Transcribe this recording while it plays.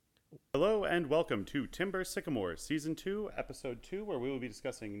Hello and welcome to Timber Sycamore, Season 2, Episode 2, where we will be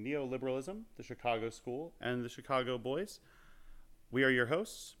discussing neoliberalism, the Chicago School, and the Chicago Boys. We are your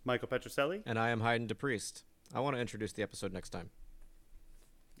hosts, Michael Petroselli. And I am Hayden DePriest. I want to introduce the episode next time.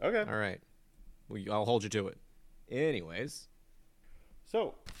 Okay. All right. I'll hold you to it. Anyways.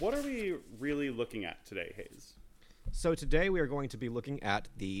 So, what are we really looking at today, Hayes? So today we are going to be looking at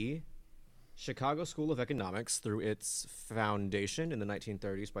the Chicago School of Economics through its foundation in the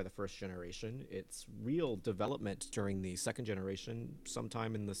 1930s by the first generation, its real development during the second generation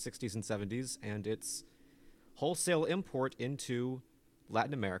sometime in the 60s and 70s, and its wholesale import into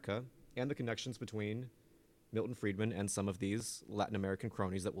Latin America and the connections between Milton Friedman and some of these Latin American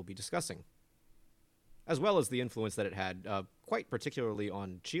cronies that we'll be discussing, as well as the influence that it had quite particularly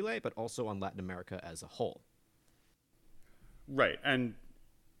on Chile, but also on Latin America as a whole. Right, and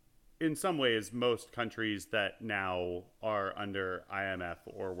in some ways, most countries that now are under IMF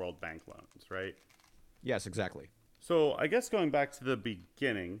or World Bank loans, right? Yes, exactly. So I guess going back to the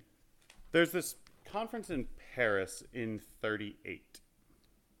beginning, there's this conference in Paris in 38.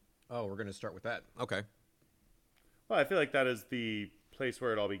 Oh, we're going to start with that. Okay. Well, I feel like that is the place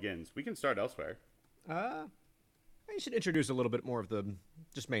where it all begins. We can start elsewhere. I should introduce a little bit more of the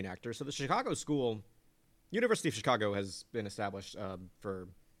just main actors. So the Chicago School, University of Chicago, has been established for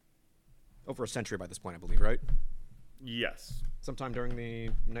over a century by this point, I believe, right? Yes. Sometime during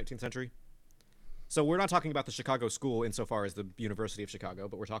the 19th century. So we're not talking about the Chicago School insofar as the University of Chicago,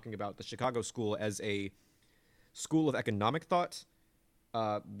 but we're talking about the Chicago School as a school of economic thought.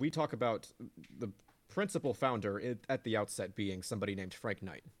 We talk about the principal founder at the outset being somebody named Frank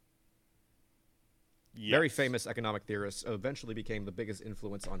Knight. Yes. Very famous economic theorist, eventually became the biggest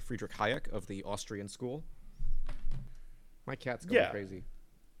influence on Friedrich Hayek of the Austrian school. My cat's going crazy.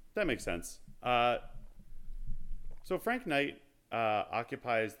 That makes sense. So Frank Knight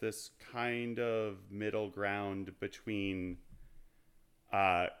occupies this kind of middle ground between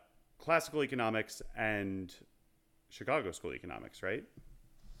classical economics and Chicago School economics, right?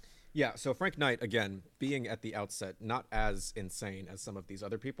 Yeah, so Frank Knight, again, being at the outset not as insane as some of these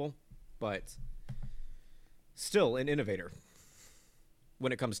other people, but still an innovator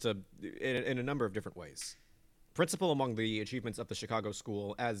when it comes to in a number of different ways. Principal among the achievements of the Chicago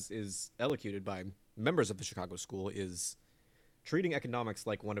School, as is elocuted by members of the Chicago School, is treating economics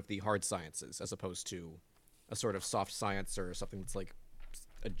like one of the hard sciences as opposed to a sort of soft science or something that's like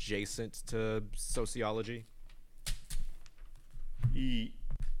adjacent to sociology.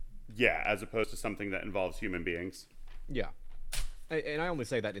 Yeah, as opposed to something that involves human beings. Yeah. And I only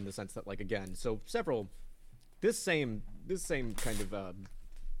say that in the sense that, like, again, so this same kind of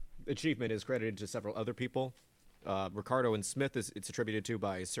achievement is credited to several other people. Ricardo and Smith it's attributed to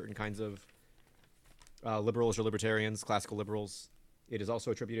by certain kinds of liberals or libertarians, classical liberals. It is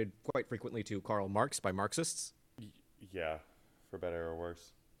also attributed quite frequently to Karl Marx by Marxists. Yeah, for better or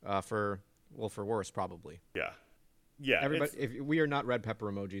worse. For worse, probably. Yeah. Yeah. Everybody, if we are not red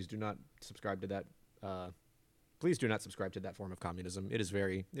pepper emojis, do not subscribe to that. Please do not subscribe to that form of communism. It is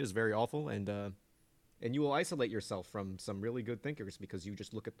very awful, and you will isolate yourself from some really good thinkers because you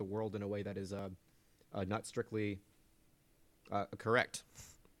just look at the world in a way that is not strictly correct.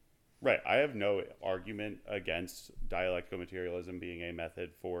 Right. I have no argument against dialectical materialism being a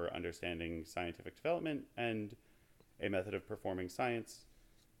method for understanding scientific development and a method of performing science.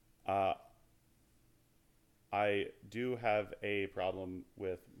 I do have a problem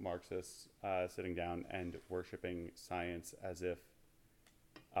with Marxists sitting down and worshiping science as if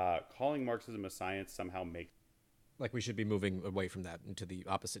calling Marxism a science somehow makes... Like we should be moving away from that into the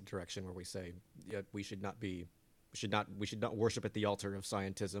opposite direction, where we say, yeah, we should not worship at the altar of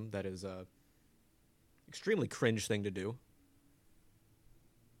scientism. That is a extremely cringe thing to do.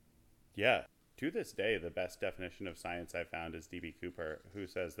 Yeah. To this day, the best definition of science I've found is D.B. Cooper, who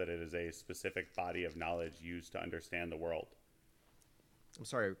says that it is a specific body of knowledge used to understand the world. I'm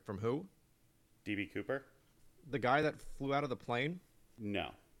sorry, from who? D.B. Cooper? The guy that flew out of the plane? No.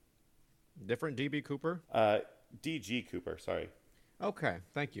 Different D.B. Cooper? D.G. Cooper, sorry. Okay,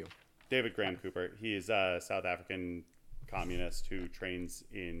 thank you. David Graham Cooper. He is a South African communist who trains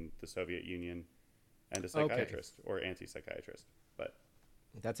in the Soviet Union and a psychiatrist or anti-psychiatrist. But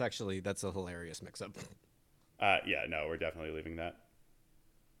that's a hilarious mix-up. Yeah, no, we're definitely leaving that.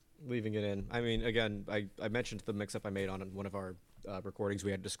 Leaving it in. I mean, again, I mentioned the mix-up I made on one of our recordings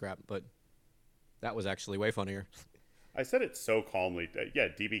we had to scrap, but that was actually way funnier. I said it so calmly. Yeah,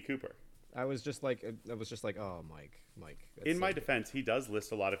 D.B. Cooper. I was just like, oh, Mike. In my defense, he does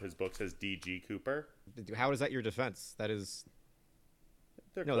list a lot of his books as D.G. Cooper. How is that your defense? That is...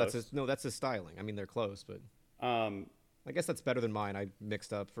 They're no, close. that's his styling. I mean, they're close, but... I guess that's better than mine. I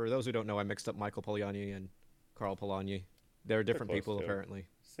mixed up. For those who don't know, I mixed up Michael Polanyi and Karl Polanyi. They're different close people, too. apparently.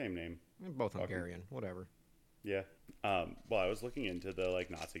 Same name. They're both Fucking- Hungarian. Whatever. Yeah. Well, I was looking into the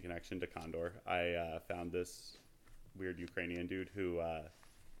like Nazi connection to Condor. I found this weird Ukrainian dude who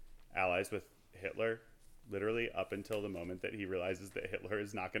allies with Hitler, literally up until the moment that he realizes that Hitler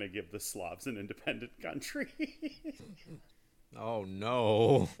is not going to give the Slavs an independent country. Oh,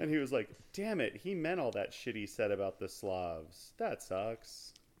 no. And he was like, damn it, he meant all that shit he said about the Slavs. That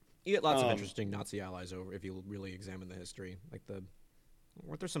sucks. You get lots of interesting Nazi allies over if you really examine the history. Like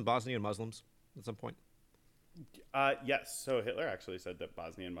weren't there some Bosnian Muslims at some point? Yes. So Hitler actually said that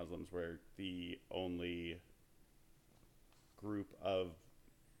Bosnian Muslims were the only group of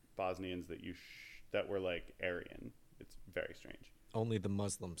Bosnians that were like Aryan. It's very strange. Only the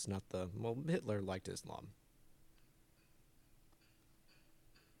Muslims, not the... Well, Hitler liked Islam.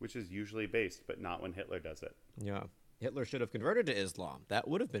 Which is usually based, but not when Hitler does it. Yeah. Hitler should have converted to Islam. That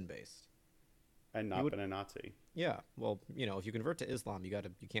would have been based. And not been a Nazi. Yeah. Well, if you convert to Islam, you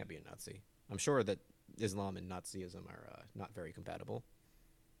can't be a Nazi. I'm sure that Islam and Nazism are not very compatible.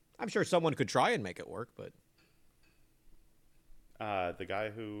 I'm sure someone could try and make it work, but... The guy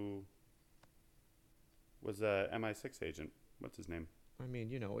who was a MI6 agent. What's his name? I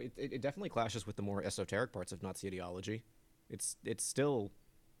mean, it definitely clashes with the more esoteric parts of Nazi ideology. It's still...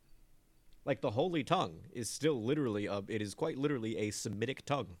 Like, the Holy Tongue is still literally... it is quite literally a Semitic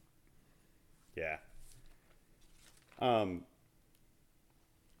tongue. Yeah.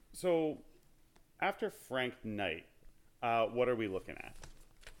 So, after Frank Knight, what are we looking at?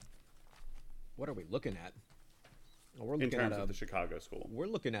 What are we looking at? Well, we're In looking terms at of the Chicago School. We're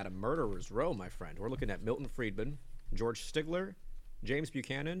looking at a murderer's row, my friend. We're looking at Milton Friedman, George Stigler, James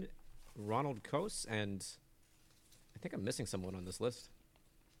Buchanan, Ronald Coase, and I think I'm missing someone on this list.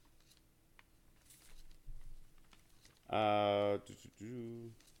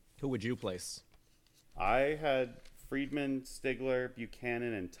 Who would you place? I had Friedman, Stigler,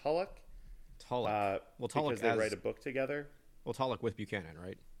 Buchanan, and Tulloch. Tulloch. Well, Tulloch because they write a book together. Well, Tulloch with Buchanan,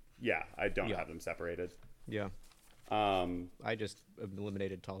 right? Yeah, I don't have them separated. Yeah. I just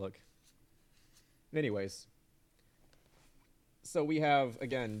eliminated Tulloch. Anyways, so we have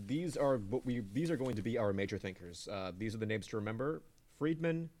again. These are going to be our major thinkers. These are the names to remember: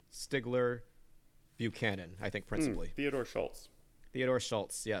 Friedman, Stigler, Buchanan. I think principally. Theodore Schultz. Theodore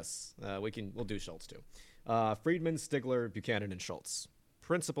Schultz. Yes, we'll do Schultz too. Friedman, Stigler, Buchanan, and Schultz.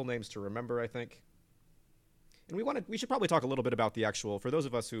 Principal names to remember, I think. And we should probably talk a little bit about the actual, for those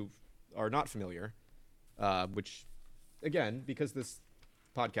of us who are not familiar, which, again, because this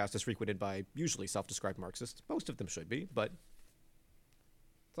podcast is frequented by usually self-described Marxists, most of them should be, but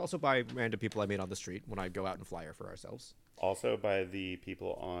it's also by random people I meet on the street when I go out and flyer for ourselves. Also by the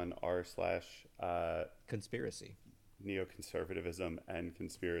people on r/ Conspiracy. Neoconservatism and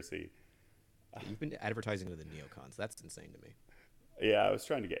conspiracy. You've been advertising to the neocons. That's insane to me. Yeah, I was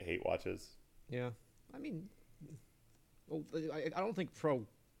trying to get hate watches. Yeah. I mean, well, I don't think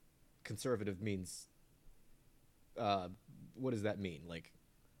pro-conservative means... what does that mean? Like,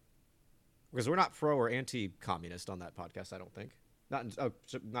 because we're not pro or anti-communist on that podcast, I don't think.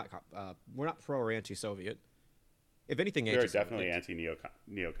 We're not pro or anti-Soviet. If anything, We're definitely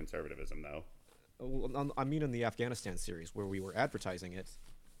anti-neoconservatism, though. I mean, in the Afghanistan series where we were advertising it,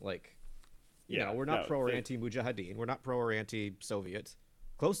 like, we're not pro or anti-Mujahideen. We're not pro or anti-Soviet.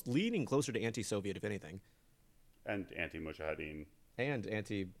 Leaning closer to anti-Soviet, if anything. And anti-Mujahideen. And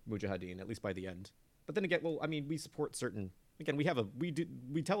anti-Mujahideen, at least by the end. But then again, well, I mean, we support certain. Again, we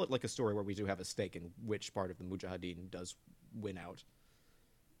tell it like a story where we do have a stake in which part of the Mujahideen does win out.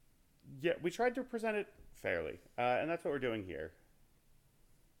 Yeah, we tried to present it fairly, and that's what we're doing here.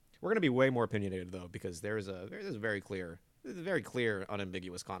 We're going to be way more opinionated though, because there's a very clear,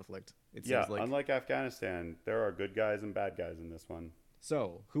 unambiguous conflict. It seems like. Unlike Afghanistan, there are good guys and bad guys in this one.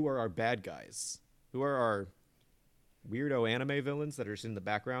 So, who are our bad guys? Who are our weirdo anime villains that are just in the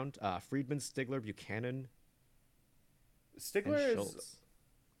background? Friedman, Stigler, Buchanan, Stigler and is Schultz.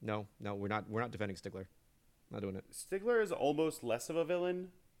 No, we're not defending Stigler. Not doing it. Stigler is almost less of a villain.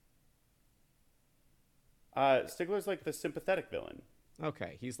 Stigler's like the sympathetic villain.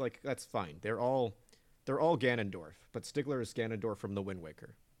 Okay, he's like, that's fine. They're all Ganondorf, but Stigler is Ganondorf from The Wind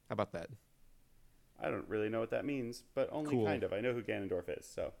Waker. How about that? I don't really know what that means, but only kind of. I know who Ganondorf is,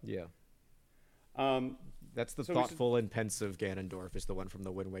 so. Yeah. That's the so thoughtful and pensive Ganondorf is the one from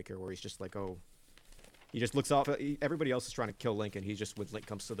The Wind Waker where he's just like, oh. He just looks off. Everybody else is trying to kill Link, and when Link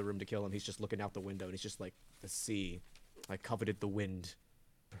comes to the room to kill him, he's just looking out the window, and he's just like, the sea. I coveted the wind.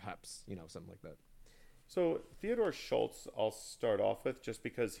 Perhaps, something like that. So Theodore Schultz, I'll start off with just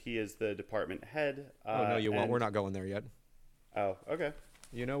because he is the department head. Oh, no, you won't. We're not going there yet. Oh, okay.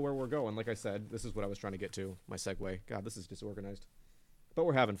 You know where we're going. Like I said, this is what I was trying to get to, my segue. God, this is disorganized. But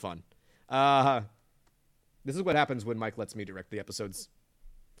we're having fun. This is what happens when Mike lets me direct the episodes.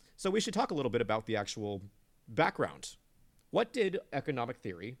 So we should talk a little bit about the actual background. What did economic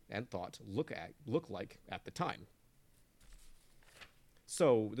theory and thought look like at the time?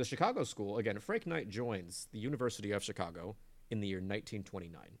 So the Chicago School, again, Frank Knight joins the University of Chicago in the year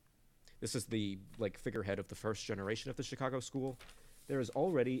 1929. This is the figurehead of the first generation of the Chicago School. There is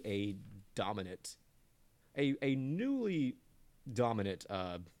already a newly dominant,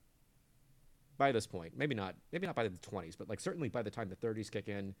 by this point, maybe not by the 20s, but certainly by the time the 30s kick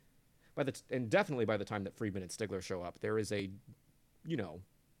in, and definitely by the time that Friedman and Stigler show up, there is a,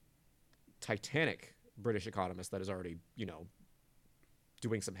 titanic British economist that is already,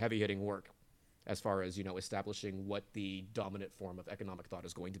 doing some heavy-hitting work as far as, establishing what the dominant form of economic thought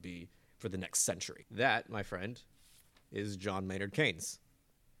is going to be for the next century. That, my friend, is John Maynard Keynes.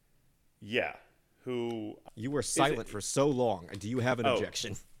 Yeah, who... You were silent for so long. Do you have an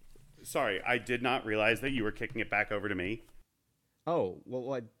objection? Sorry, I did not realize that you were kicking it back over to me. Oh,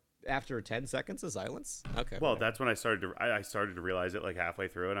 well, after 10 seconds of silence? Okay. Well, that's when I started to realize it halfway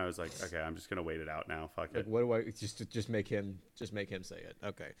through, and I was like, okay, I'm just gonna wait it out now. Fuck it. What do I just make him say it?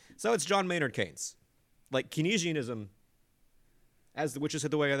 Okay. So it's John Maynard Keynes, Keynesianism, which is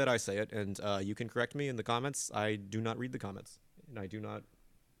the way that I say it, and you can correct me in the comments. I do not read the comments, and I do not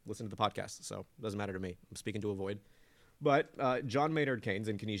listen to the podcast, so it doesn't matter to me. I'm speaking to a void. But John Maynard Keynes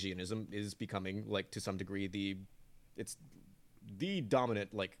and Keynesianism is becoming to some degree the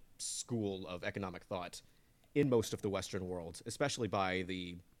dominant school of economic thought in most of the Western world, especially by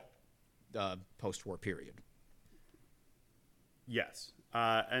the post-war period. Yes,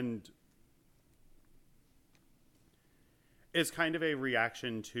 and it's kind of a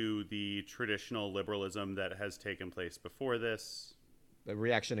reaction to the traditional liberalism that has taken place before this. A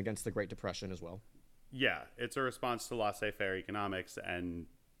reaction against the Great Depression as well. Yeah, it's a response to laissez-faire economics and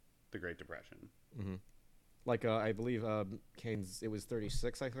the Great Depression. Mm-hmm. I believe Keynes, it was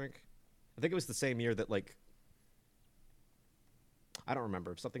 36, I think. I think it was the same year that, I don't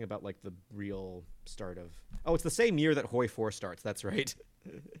remember. Something about, the real start of... Oh, it's the same year that Hoi 4 starts. That's right.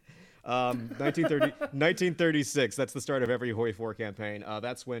 1936. That's the start of every Hoi 4 campaign.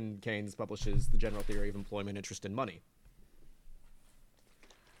 That's when Keynes publishes The General Theory of Employment, Interest, and Money.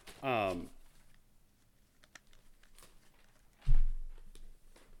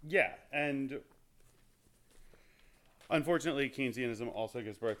 Yeah, and... Unfortunately, Keynesianism also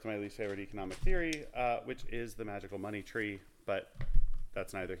gives birth to my least favorite economic theory, which is the magical money tree, but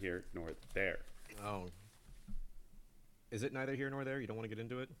that's neither here nor there. Oh. Is it neither here nor there? You don't want to get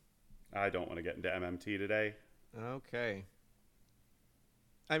into it? I don't want to get into MMT today. Okay.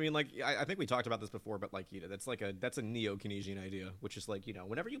 I mean, I think we talked about this before, but that's a neo-Keynesian idea, which is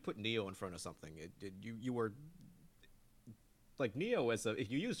whenever you put neo in front of something, you were neo if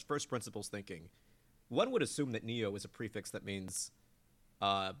you use first principles thinking. One would assume that neo is a prefix that means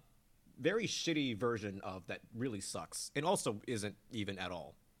very shitty version of that really sucks, and also isn't even at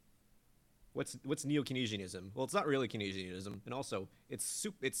all. What's neo-Keynesianism? Well, it's not really Keynesianism, and also it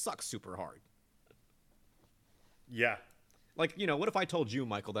sucks super hard. Yeah. What if I told you,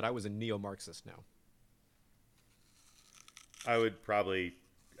 Michael, that I was a neo-Marxist now? I would probably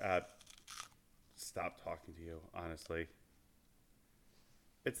stop talking to you, honestly.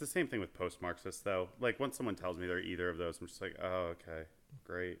 It's the same thing with post-Marxists, though. Once someone tells me they're either of those, I'm just like, oh, okay,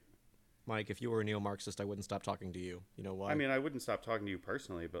 great. Mike, if you were a neo-Marxist, I wouldn't stop talking to you. You know why? I mean, I wouldn't stop talking to you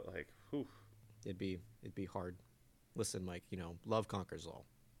personally, but, whew. It'd be hard. Listen, Mike, love conquers all,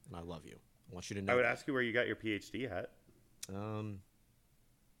 and I love you. I want you to know. I would ask you where you got your PhD at.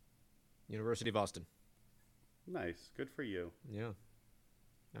 University of Austin. Nice. Good for you. Yeah.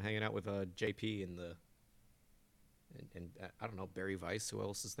 I'm hanging out with JP and I don't know, Barry Weiss. Who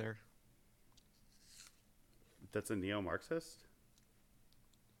else is there? That's a neo-Marxist?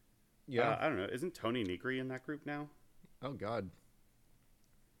 Yeah. I don't know. Isn't Tony Negri in that group now? Oh, God.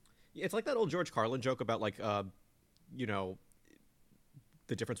 It's like that old George Carlin joke about, the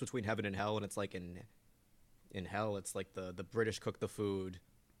difference between heaven and hell, and it's in hell, it's the British cook the food,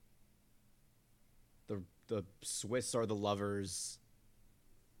 the Swiss are the lovers,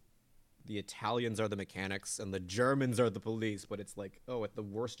 the Italians are the mechanics, and the Germans are the police. But it's at the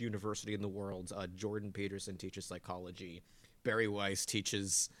worst university in the world, Jordan Peterson teaches psychology, Barry Weiss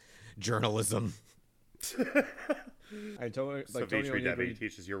teaches journalism. Savitri Devi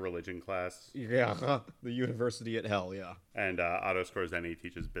teaches your religion class. Yeah, the university at hell, yeah. And Otto Skorzeny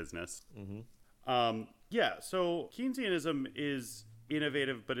teaches business. Mm-hmm. Yeah, so Keynesianism is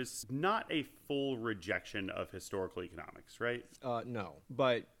innovative, but it's not a full rejection of historical economics, right? No,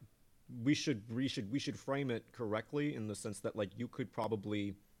 but we should frame it correctly in the sense that like you could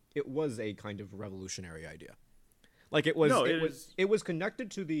probably it was a kind of revolutionary idea. Like No, it is. it was connected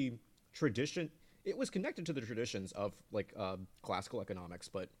to the tradition. It was connected to the traditions of like classical economics,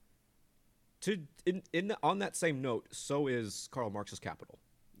 but on that same note, so is Karl Marx's Capital.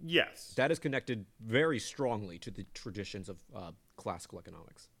 Yes, That is connected very strongly to the traditions of classical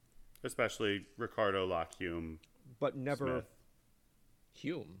economics, especially Ricardo, Locke, Hume, but never Smith.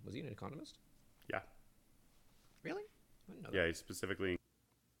 Hume. Was he an economist? Yeah, Really? I didn't know yeah, he's specifically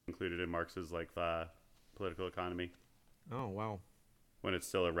included in Marx's like political economy that. Oh wow. when it's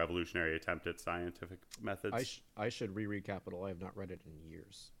still a revolutionary attempt at scientific methods. I should reread Capital. I have not read it in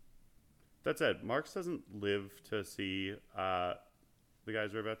years. That said, Marx doesn't live to see the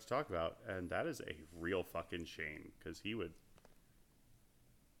guys we're about to talk about, and that is a real fucking shame because he would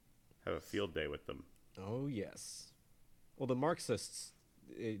have a field day with them. Oh yes. Well, the Marxists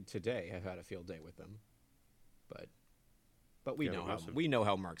today have had a field day with them, but we Yeah, know but how most of- we know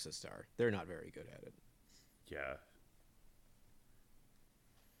how Marxists are. They're not very good at it. Yeah.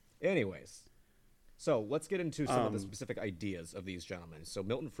 Anyways, so let's get into some of the specific ideas of these gentlemen. So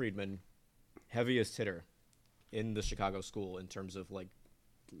Milton Friedman, heaviest hitter in the Chicago school in terms of like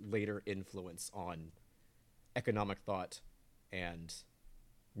later influence on economic thought and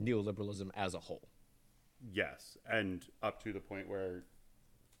neoliberalism as a whole. Yes, and up to the point where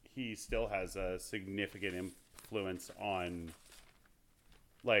he still has a significant influence on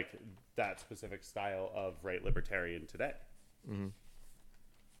like that specific style of right libertarian today.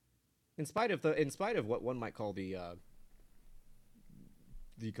 In spite of what one might call the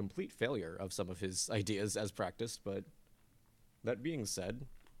complete failure of some of his ideas as practiced, but that being said,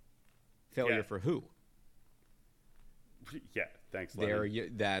 failure Yeah. for who? Yeah, thanks, There,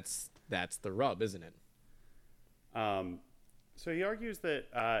 Lenin. that's the rub, isn't it? So he argues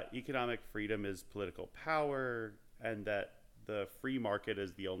that economic freedom is political power and that the free market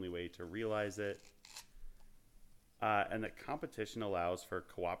is the only way to realize it, and that competition allows for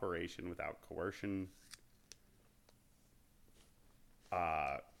cooperation without coercion.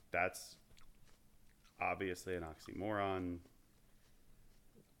 That's obviously an oxymoron.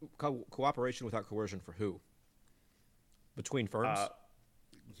 Cooperation without coercion for who? Between firms?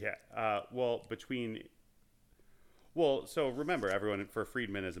 Yeah. Well, so remember, everyone for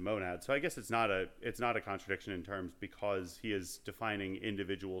Friedman is a monad. So I guess it's not a contradiction in terms because he is defining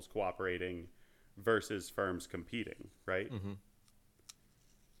individuals cooperating versus firms competing, right?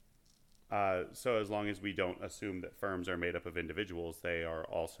 So as long as we don't assume that firms are made up of individuals, they are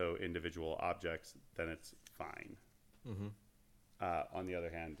also individual objects, then it's fine. On the other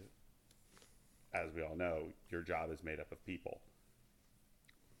hand, as we all know, your job is made up of people.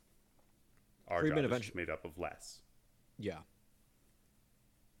 Our Friedman job is just made up of less. Yeah.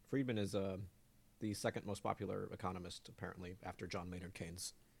 Friedman is the second most popular economist, apparently, after John Maynard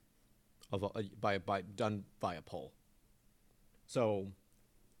Keynes, done by a poll. So,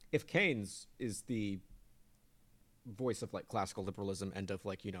 if Keynes is the voice of like classical liberalism and of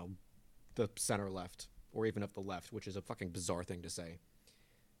like the center left or even of the left, which is a fucking bizarre thing to say,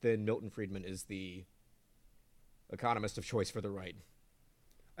 then Milton Friedman is the economist of choice for the right.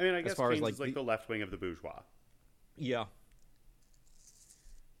 I mean, I guess far as, Keynes like, is like the left wing of the bourgeois. Yeah.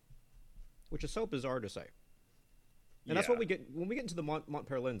 Which is so bizarre to say. And that's what we get when we get into the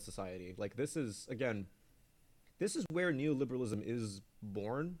Montpellier Society. Like, this is where neoliberalism is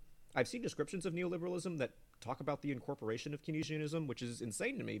born. I've seen descriptions of neoliberalism that talk about the incorporation of Keynesianism, which is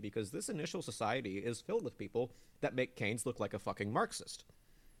insane to me because this initial society is filled with people that make Keynes look like a fucking Marxist.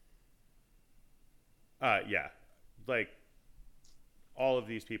 Yeah. Like, all of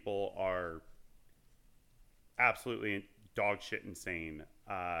these people are absolutely dog shit insane.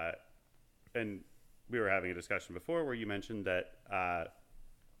 And we were having a discussion before where you mentioned that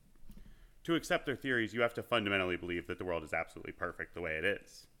to accept their theories, you have to fundamentally believe that the world is absolutely perfect the way it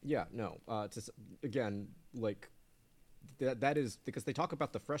is. Yeah, no. Again, like, that is because they talk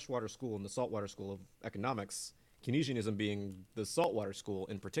about the freshwater school and the saltwater school of economics, Keynesianism being the saltwater school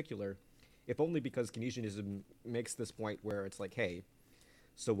in particular, if only because Keynesianism makes this point where it's like, hey,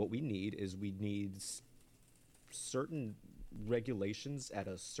 so what we need certain regulations at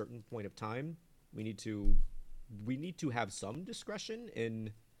a certain point of time. We need to have some discretion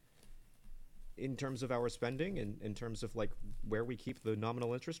in terms of our spending and in terms of like where we keep the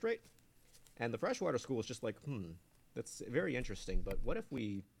nominal interest rate. And the freshwater school is just like, that's very interesting, but what if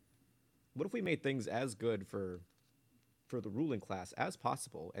we made things as good for for the ruling class as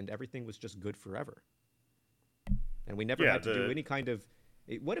possible, and everything was just good forever. And we never Yeah, had to do any kind of.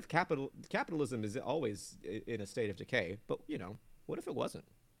 What if capitalism is always in a state of decay? But what if it wasn't?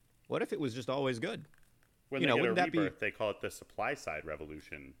 What if it was just always good? when they get a wouldn't that be? rebirth, they call it the supply side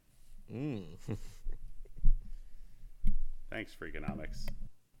revolution. Thanks, Freakonomics.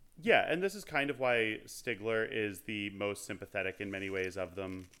 Yeah, and this is kind of why Stigler is the most sympathetic in many ways of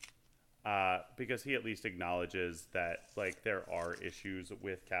them, because he at least acknowledges that like there are issues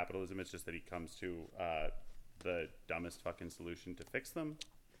with capitalism. It's just that he comes to the dumbest fucking solution to fix them.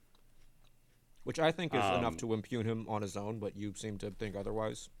 Which I think is enough to impugn him on his own, but you seem to think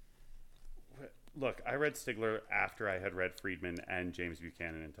otherwise. Look, I read Stigler after I had read Friedman and James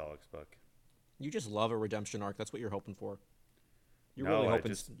Buchanan and Tulloch's book. You just love a redemption arc. That's what you're hoping for. You're No, really I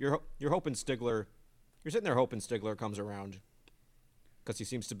hoping you're hoping Stigler. You're sitting there hoping Stigler comes around because he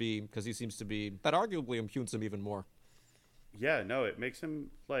seems to be that arguably impugns him even more. Yeah, no, it makes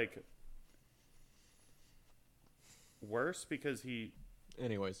him like worse because he.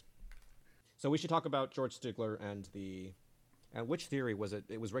 Anyways, so we should talk about George Stigler and which theory was it?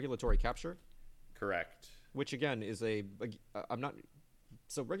 It was regulatory capture. Correct. Which again is I'm not.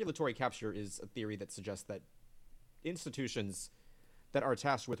 So regulatory capture is a theory that suggests that institutions that are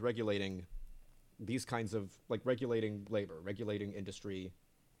tasked with regulating these kinds of like regulating labor, regulating industry,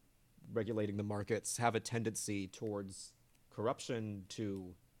 regulating the markets have a tendency towards corruption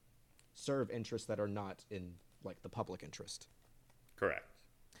to serve interests that are not in like the public interest. Correct.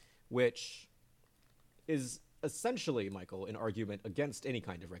 Which is essentially, Michael, an argument against any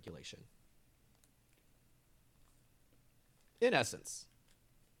kind of regulation. In essence.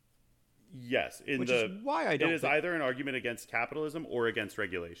 Yes, which is why I don't. It is either an argument against capitalism or against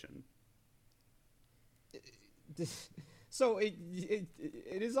regulation. So it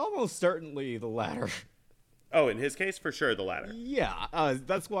is almost certainly the latter. Oh, in his case, for sure, the latter. Yeah,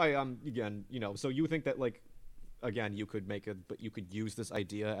 that's why again, so you think that like, again, you could use this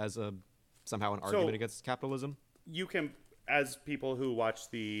idea as somehow an argument against capitalism. You can, as people who watch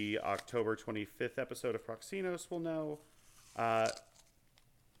the October 25th episode of Proxinos will know,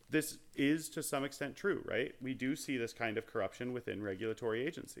 this is to some extent true, right? We do see this kind of corruption within regulatory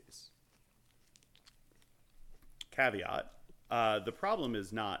agencies. Caveat, the problem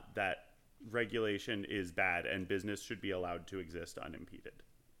is not that regulation is bad and business should be allowed to exist unimpeded.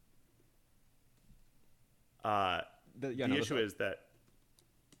 The issue is that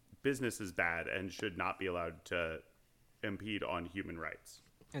business is bad and should not be allowed to impede on human rights.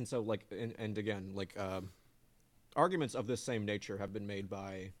 And so, like, and again, like, arguments of this same nature have been made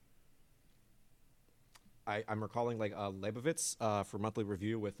by, I'm recalling, like, Leibovitz for Monthly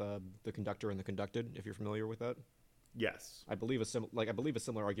Review with The Conductor and the Conducted, if you're familiar with that. Yes. I believe a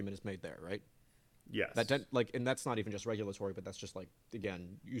similar argument is made there, right? Yes. And that's not even just regulatory, but that's just like,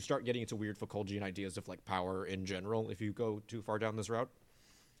 again, you start getting into weird Foucauldian ideas of like power in general if you go too far down this route.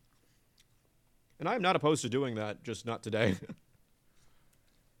 And I am not opposed to doing that, just not today.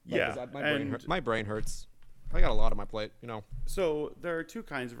 Yeah. My brain hurts. I got a lot on my plate, So there are two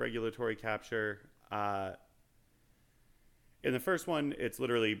kinds of regulatory capture. In the first one, it's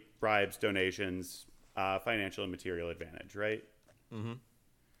literally bribes, donations, financial and material advantage, right? Mm-hmm.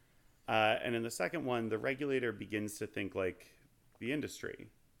 And in the second one, the regulator begins to think like the industry.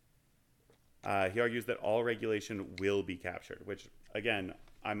 He argues that all regulation will be captured, which, again,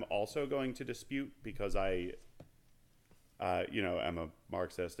 I'm also going to dispute because I, am a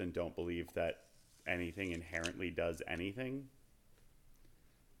Marxist and don't believe that anything inherently does anything.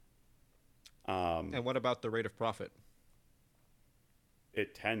 And what about the rate of profit?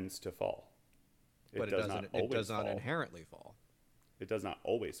 It tends to fall. But it does not inherently fall. It does not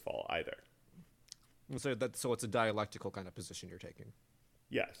always fall either. So it's a dialectical kind of position you're taking.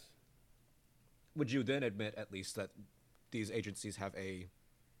 Yes. Would you then admit at least that these agencies have a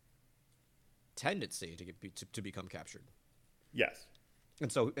tendency to become captured? Yes. And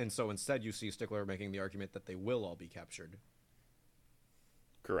so instead you see Stigler making the argument that they will all be captured.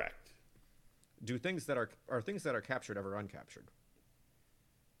 Correct. Do things that are things that are captured ever uncaptured?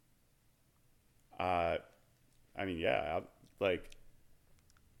 I mean, yeah, like.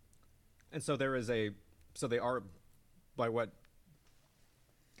 And so so they are, by what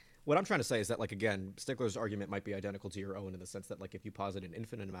I'm trying to say is that, like, again, Stigler's argument might be identical to your own in the sense that, like, if you posit an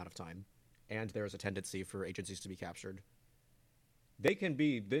infinite amount of time and there is a tendency for agencies to be captured, then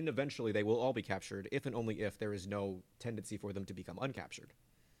eventually they will all be captured if and only if there is no tendency for them to become uncaptured.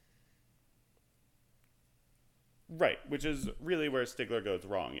 Right, which is really where Stigler goes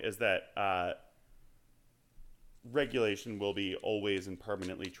wrong, is that regulation will be always and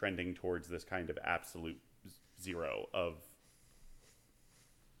permanently trending towards this kind of absolute zero of.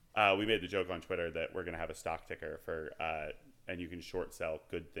 We made the joke on Twitter that we're going to have a stock ticker for, and you can short sell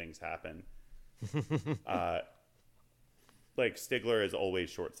good things happen. Like Stigler is always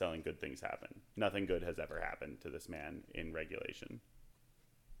short selling good things happen. Nothing good has ever happened to this man in regulation.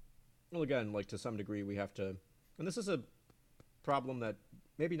 Well, again, like to some degree, we have to, and this is a problem that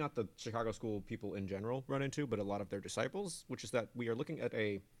maybe not the Chicago School people in general run into, but a lot of their disciples, which is that we are looking at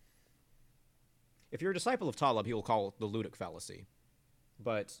a. If you're a disciple of Taleb, he will call it the ludic fallacy.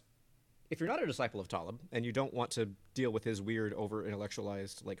 But if you're not a disciple of Taleb and you don't want to deal with his weird,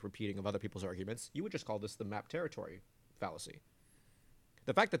 over-intellectualized, like, repeating of other people's arguments, you would just call this the map territory fallacy.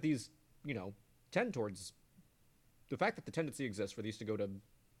 The fact that these, tend towards... The fact that the tendency exists for these to go to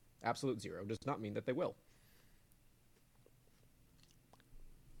absolute zero does not mean that they will.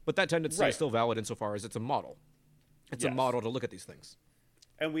 But that tendency is still valid insofar as it's a model. It's a model to look at these things.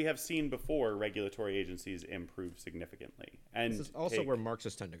 And we have seen before regulatory agencies improve significantly. And this is also where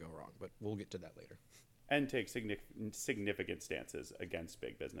Marxists tend to go wrong, but we'll get to that later. And take significant stances against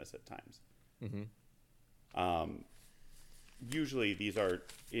big business at times. Mm-hmm. Usually these are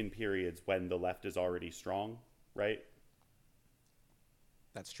in periods when the left is already strong, right?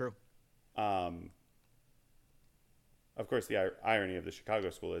 That's true. Of course, the irony of the Chicago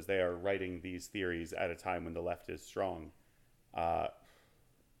School is they are writing these theories at a time when the left is strong.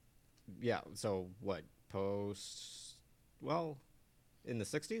 Yeah, so what, in the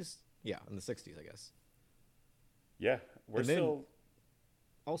 60s? Yeah, in the 60s, I guess. Yeah, we're still...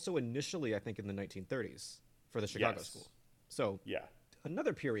 Also initially, I think, in the 1930s for the Chicago School. So,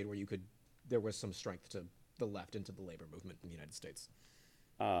 another period where there was some strength to the left into the labor movement in the United States.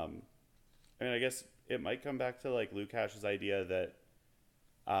 I mean, I guess it might come back to, like, Lukash's idea that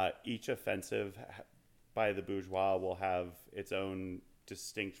each offensive by the bourgeois will have its own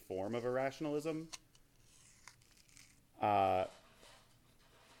distinct form of irrationalism. And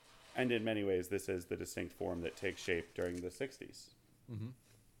in many ways, this is the distinct form that takes shape during the 60s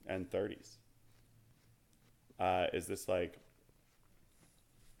and 30s.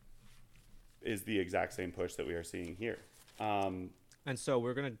 Is the exact same push that we are seeing here. And so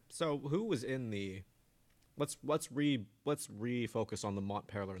who was in the, let's refocus on the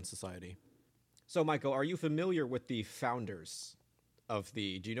Montpellier Society. So, Michael, are you familiar with the founders of do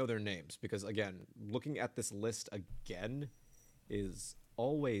you know their names? Because, again, looking at this list again is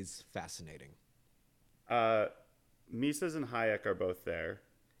always fascinating. Mises and Hayek are both there.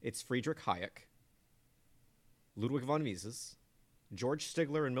 It's Friedrich Hayek, Ludwig von Mises, George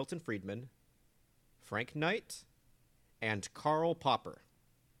Stigler and Milton Friedman, Frank Knight, and Karl Popper.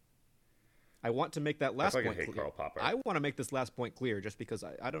 I want to make that last point clear. Karl Popper. I want to make this last point clear just because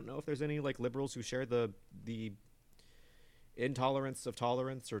I don't know if there's any like liberals who share the intolerance of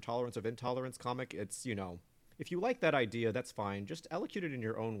tolerance or tolerance of intolerance comic. It's, if you like that idea, that's fine. Just elocute it in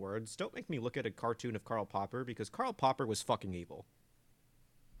your own words. Don't make me look at a cartoon of Karl Popper because Karl Popper was fucking evil.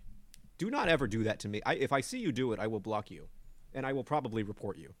 Do not ever do that to me. If I see you do it, I will block you. And I will probably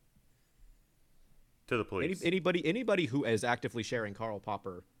report you. To the police. Anybody who is actively sharing Karl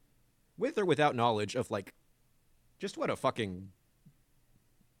Popper with or without knowledge of, like, just what a fucking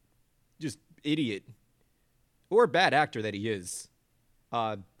just idiot or bad actor that he is,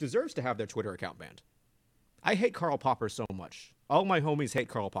 deserves to have their Twitter account banned. I hate Karl Popper so much. All my homies hate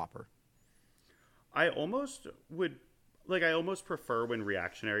Karl Popper. I almost prefer when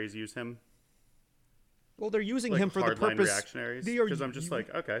reactionaries use him. Well, they're using like him for the purpose. Reactionaries, because I'm just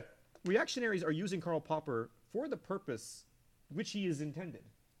okay. Reactionaries are using Karl Popper for the purpose which he is intended.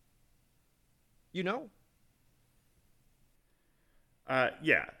 Yeah,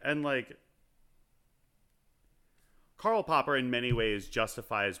 and like Karl Popper in many ways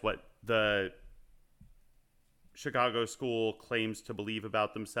justifies what the Chicago School claims to believe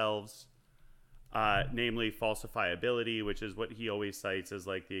about themselves, namely falsifiability, which is what he always cites as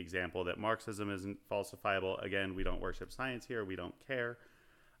like the example that Marxism isn't falsifiable. Again, we don't worship science here. We don't care.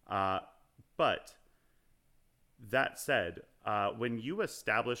 But that said, when you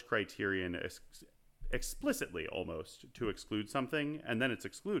establish criterion explicitly almost to exclude something, and then it's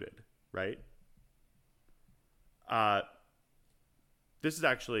excluded, right? This is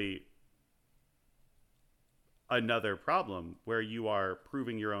actually another problem where you are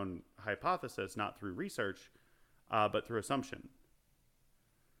proving your own hypothesis, not through research, but through assumption.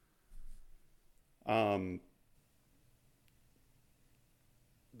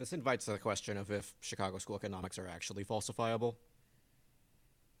 This invites the question of if Chicago School economics are actually falsifiable.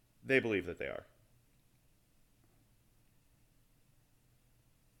 They believe that they are.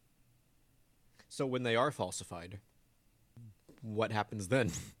 So when they are falsified, what happens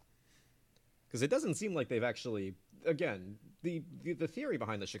then? Because it doesn't seem like they've actually, again, the theory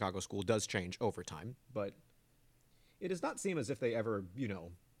behind the Chicago School does change over time, but it does not seem as if they ever, it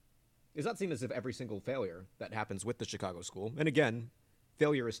does not seem as if every single failure that happens with the Chicago School, and again,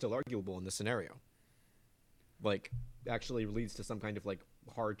 failure is still arguable in this scenario, like, actually leads to some kind of, like,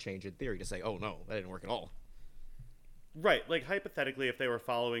 hard change in theory to say, oh no, that didn't work at all. Right, like hypothetically, if they were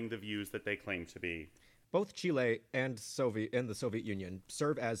following the views that they claim to be. Both Chile and the Soviet Union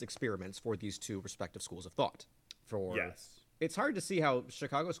serve as experiments for these two respective schools of thought. Yes. It's hard to see how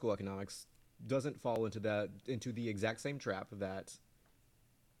Chicago School economics doesn't fall into the exact same trap that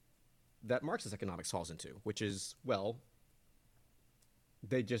Marxist economics falls into, which is, well,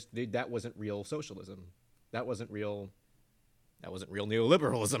 that wasn't real socialism. That wasn't real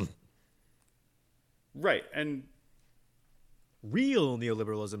neoliberalism. Right, and real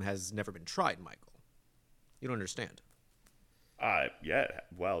neoliberalism has never been tried, Michael. You don't understand. Yeah,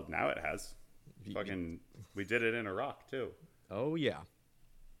 well, now it has. We did it in Iraq, too. Oh, yeah.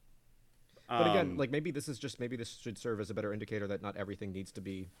 But again, like, maybe this should serve as a better indicator that not everything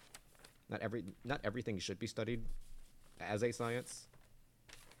should be studied as a science.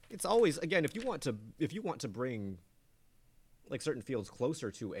 It's always, again, if you want to bring, like, certain fields closer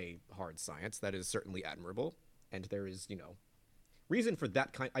to a hard science, that is certainly admirable, and there is, reason for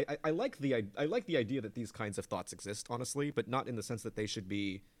that kind. I like the idea that these kinds of thoughts exist, honestly, but not in the sense that they should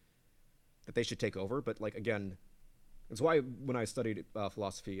take over. But, like, again, it's why when I studied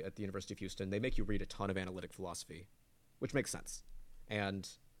philosophy at the University of Houston, they make you read a ton of analytic philosophy, which makes sense. And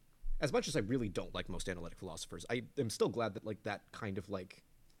as much as I really don't like most analytic philosophers, I am still glad that, like, that kind of, like,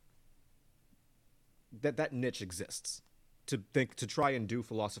 that niche exists. To try and do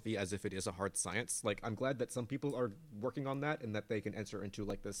philosophy as if it is a hard science. Like, I'm glad that some people are working on that and that they can enter into,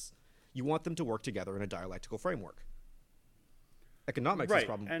 like, this. You want them to work together in a dialectical framework. Economics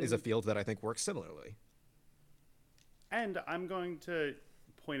is a field that I think works similarly. And I'm going to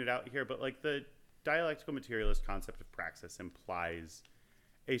point it out here, but, like, the dialectical materialist concept of praxis implies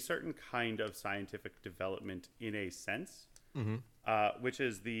a certain kind of scientific development in a sense, which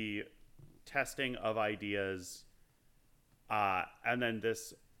is the testing of ideas. And then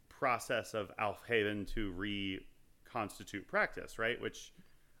this process of Aufheben to reconstitute practice, right? Which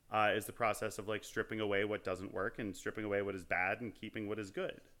is the process of, like, stripping away what doesn't work and stripping away what is bad and keeping what is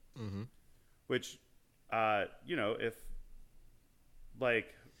good. Mm-hmm. Which, if,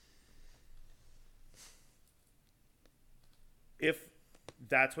 like, if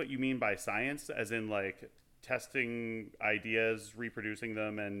that's what you mean by science, as in, like, testing ideas, reproducing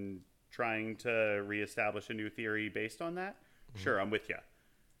them, and trying to reestablish a new theory based on that, sure, I'm with you.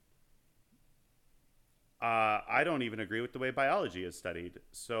 I don't even agree with the way biology is studied.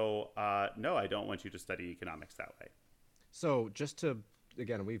 So, no, I don't want you to study economics that way. So, just to,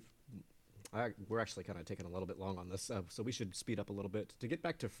 again, we're actually kind of taking a little bit long on this, so we should speed up a little bit. To get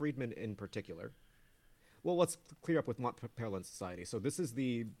back to Friedman in particular, well, let's clear up with Montpellier Society. So this is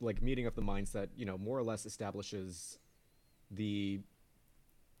the, like, meeting of the minds that, more or less establishes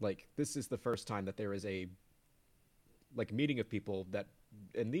this is the first time that there is a, like, meeting of people that,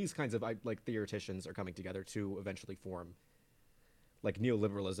 and these kinds of, like, theoreticians are coming together to eventually form, like,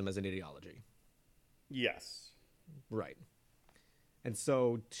 neoliberalism as an ideology. Yes. Right. And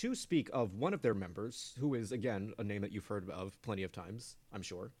so, to speak of one of their members, who is, again, a name that you've heard of plenty of times, I'm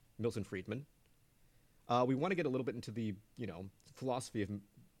sure, Milton Friedman, we want to get a little bit into the, philosophy of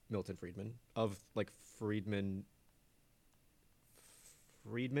Milton Friedman, of, like, Friedmanist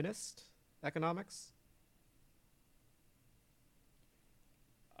economics?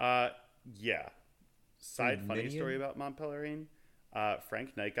 Yeah. Side funny story about Montpellier.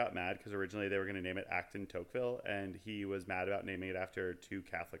 Frank Knight got mad because originally they were going to name it Acton Tocqueville, and he was mad about naming it after two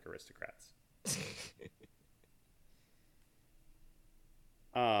Catholic aristocrats.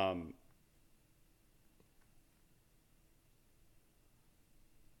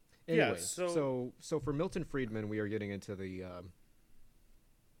 Anyway, so for Milton Friedman, we are getting into the.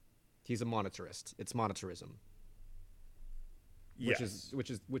 He's a monetarist. It's monetarism. Yes.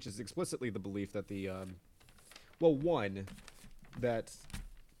 Which is explicitly the belief that that,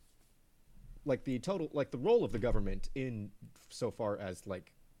 like, the role of the government in so far as,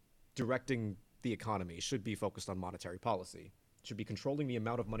 like, directing the economy should be focused on monetary policy. It should be controlling the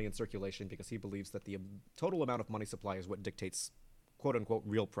amount of money in circulation, because he believes that the total amount of money supply is what dictates, quote unquote,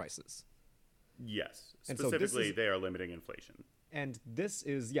 real prices. Yes. And specifically, so they are limiting inflation. And this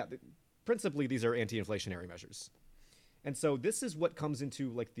is, principally these are anti-inflationary measures. And so this is what comes into,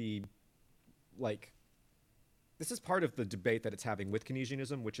 like, this is part of the debate that it's having with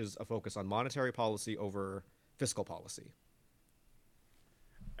Keynesianism, which is a focus on monetary policy over fiscal policy.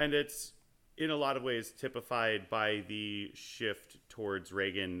 And it's in a lot of ways typified by the shift towards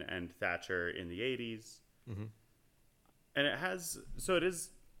Reagan and Thatcher in the 80s. Mm-hmm. And it is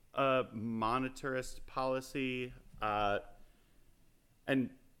a monetarist policy. And,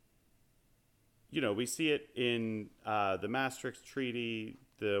 we see it in the Maastricht Treaty,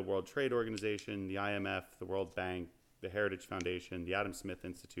 the World Trade Organization, the IMF, the World Bank, the Heritage Foundation, the Adam Smith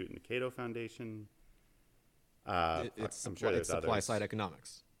Institute, and the Cato Foundation. It's I'm sure there's supply others. side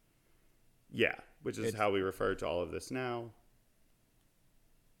economics. Yeah, which is how we refer to all of this now.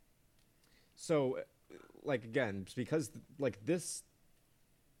 So, again, because this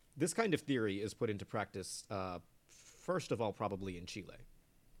kind of theory is put into practice, first of all, probably in Chile.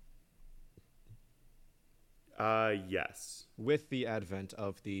 Yes. With the advent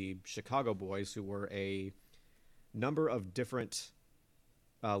of the Chicago Boys, who were a number of different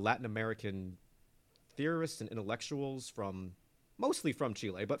Latin American theorists and intellectuals mostly from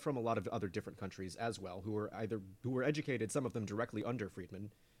Chile, but from a lot of other different countries as well, who were educated, some of them directly under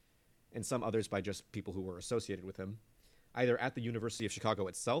Friedman, and some others by just people who were associated with him, either at the University of Chicago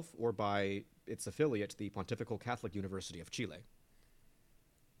itself or by its affiliate, the Pontifical Catholic University of Chile.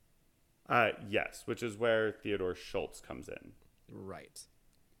 Yes, which is where Theodore Schultz comes in. Right.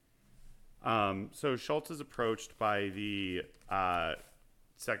 So Schultz is approached by the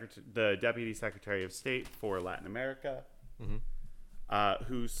Deputy Secretary of State for Latin America,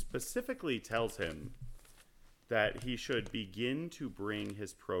 who specifically tells him that he should begin to bring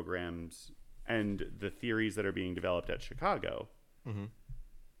his programs and the theories that are being developed at Chicago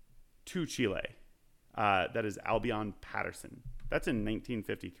to Chile. That is Albion Patterson. That's in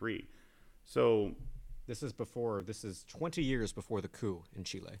 1953. So this is 20 years before the coup in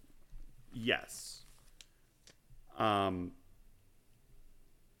Chile. Yes. And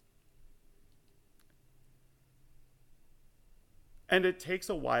it takes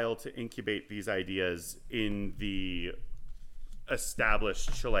a while to incubate these ideas in the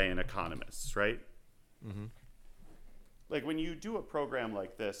established Chilean economists, right? Mm-hmm. Like when you do a program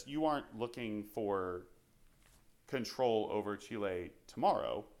like this, you aren't looking for control over Chile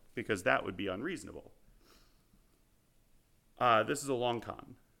tomorrow, because that would be unreasonable. This is a long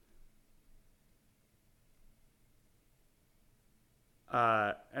con.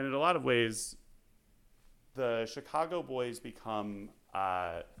 And in a lot of ways, the Chicago Boys become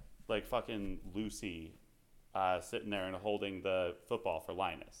like fucking Lucy sitting there and holding the football for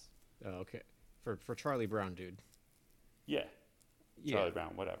Linus. Oh, okay. For Charlie Brown, dude. Yeah. Charlie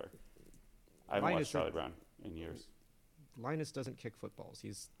Brown, whatever. I haven't watched Charlie Brown in years. Linus doesn't kick footballs.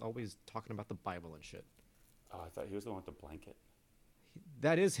 He's always talking about the Bible and shit. Oh, I thought he was the one with the blanket.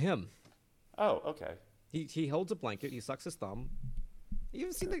 That is him. Oh, okay. He holds a blanket. He sucks his thumb. He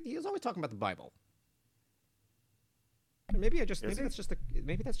was always talking about the Bible. Maybe that's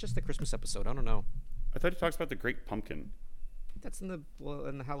just the Christmas episode. I don't know. I thought he talks about the Great Pumpkin. That's in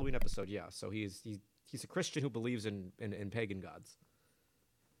the Halloween episode. Yeah. So he's a Christian who believes in pagan gods.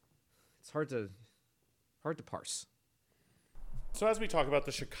 It's hard to parse. So as we talk about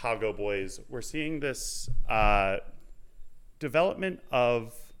the Chicago Boys, we're seeing this development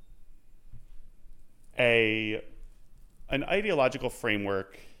of an ideological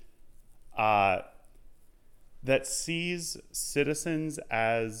framework that sees citizens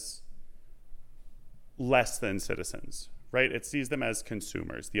as less than citizens, right? It sees them as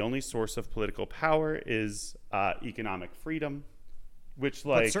consumers. The only source of political power is economic freedom. Which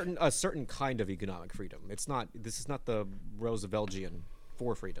a certain kind of economic freedom. This is not the Rooseveltian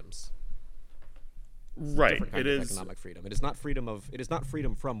four freedoms. It's right. It is economic freedom. It is not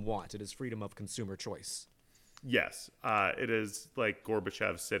freedom from want. It is freedom of consumer choice. Yes. It is like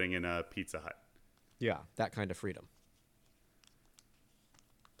Gorbachev sitting in a Pizza Hut. Yeah, that kind of freedom.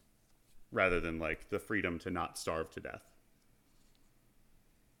 Rather than like the freedom to not starve to death.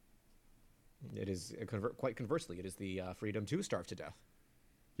 It is quite conversely. It is the freedom to starve to death.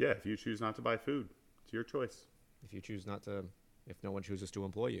 Yeah, if you choose not to buy food, it's your choice. If no one chooses to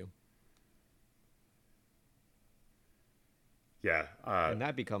employ you. Yeah. And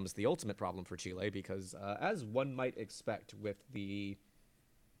that becomes the ultimate problem for Chile because, as one might expect with the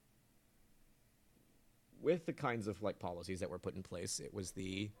kinds of policies that were put in place, it was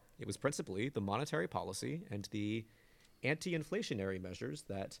principally the monetary policy and the anti-inflationary measures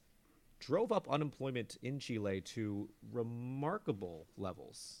that drove up unemployment in Chile to remarkable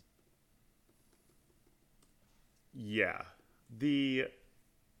levels. Yeah. The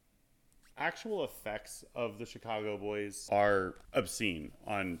actual effects of the Chicago Boys are obscene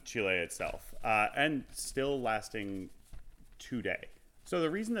on Chile itself, and still lasting today. So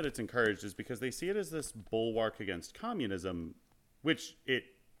the reason that it's encouraged is because they see it as this bulwark against communism, which it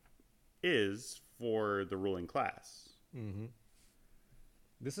is for the ruling class. Mm-hmm.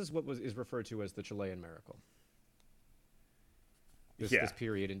 This is what is referred to as the Chilean miracle. This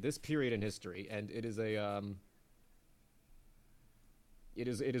period in history, and it is a it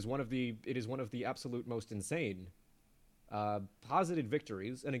is one of the absolute most insane posited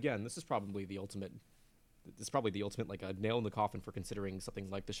victories. And again, this is probably the ultimate like a nail in the coffin for considering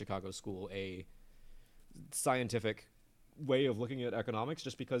something like the Chicago School a scientific way of looking at economics,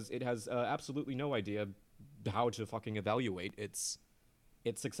 just because it has absolutely no idea how to fucking evaluate its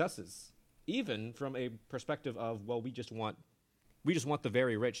successes, even from a perspective of, well, we just want the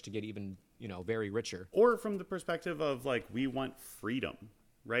very rich to get even, very richer, or from the perspective of like, we want freedom,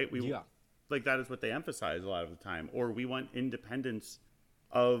 right? Like, that is what they emphasize a lot of the time. Or we want independence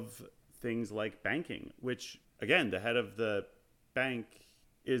of things like banking, which, again, the head of the bank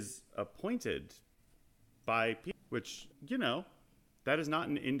is appointed by people, which, that is not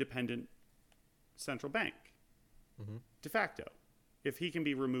an independent central bank, de facto. If he can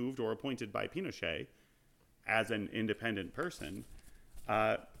be removed or appointed by Pinochet as an independent person,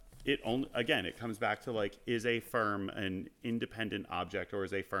 it comes back to, like, is a firm an independent object, or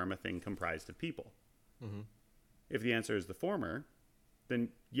is a firm a thing comprised of people? Mm-hmm. If the answer is the former, then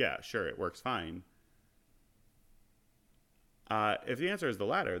yeah, sure, it works fine. If the answer is the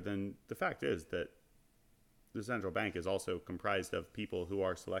latter, then the fact is that the central bank is also comprised of people who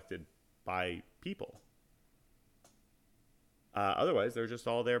are selected by people. Otherwise, they're just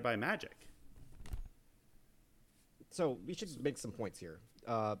all there by magic. So we should make some points here.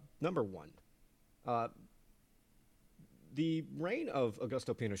 Number one, the reign of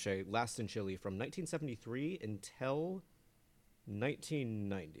Augusto Pinochet lasts in Chile from 1973 until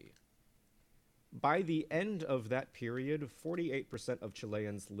 1990. By the end of that period, 48% of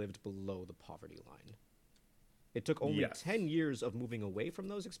Chileans lived below the poverty line. It took only 10 years of moving away from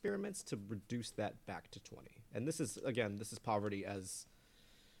those experiments to reduce that back to 20. And this is poverty as,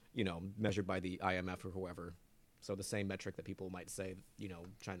 measured by the IMF or whoever. So the same metric that people might say,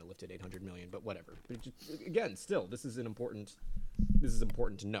 China lifted 800 million, but whatever. But again, still, this is important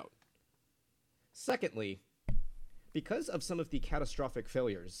to note. Secondly, because of some of the catastrophic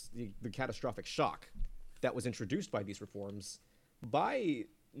failures, the catastrophic shock that was introduced by these reforms, by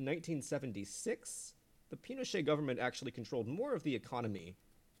 1976, the Pinochet government actually controlled more of the economy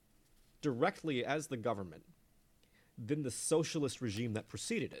directly as the government than the socialist regime that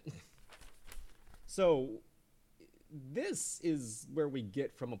preceded it. So this is where we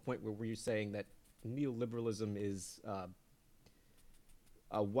get from a point where we're saying that neoliberalism is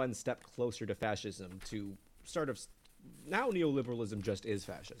one step closer to fascism, to sort of now neoliberalism just is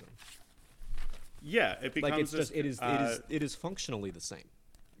fascism. Yeah, it becomes like it is functionally the same.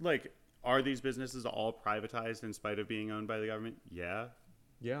 Like, are these businesses all privatized in spite of being owned by the government? Yeah.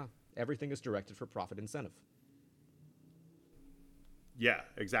 Yeah, everything is directed for profit incentive. Yeah,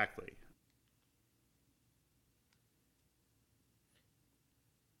 exactly.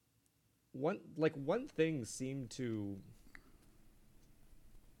 One thing seemed to,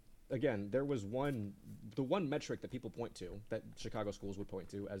 again, the one metric that people point to, that Chicago schools would point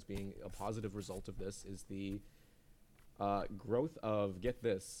to as being a positive result of this, is the growth of, get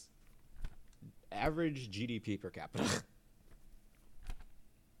this, average GDP per capita.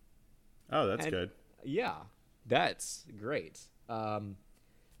 Oh, that's good. Yeah, that's great.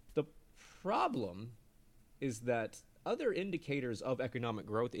 The problem is that other indicators of economic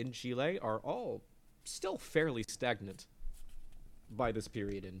growth in Chile are all still fairly stagnant by this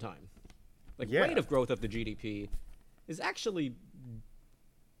period in time. Rate of growth of the GDP is actually,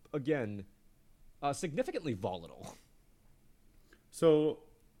 again, significantly volatile. So,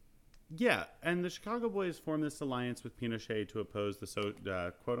 yeah, and the Chicago Boys formed this alliance with Pinochet to oppose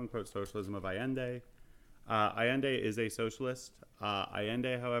the quote-unquote socialism of Allende. Allende is a socialist.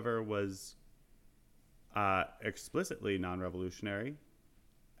 Allende, however, was explicitly non-revolutionary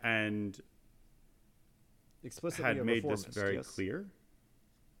and explicitly had made this very clear.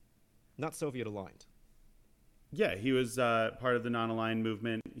 Not Soviet-aligned. Yeah, he was part of the non-aligned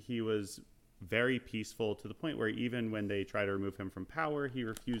movement. He was very peaceful, to the point where even when they try to remove him from power, he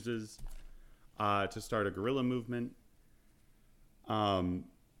refuses to start a guerrilla movement.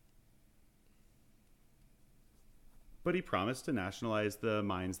 But he promised to nationalize the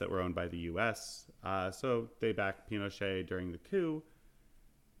mines that were owned by the U.S., so they backed Pinochet during the coup.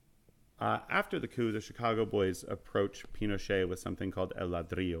 After the coup, the Chicago Boys approached Pinochet with something called El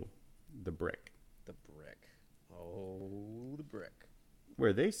Ladrillo, the brick. The brick. Oh, the brick.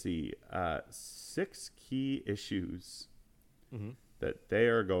 Where they see 6 key issues that they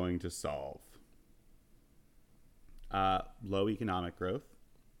are going to solve. Low economic growth,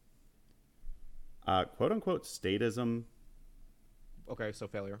 quote unquote statism. Okay, so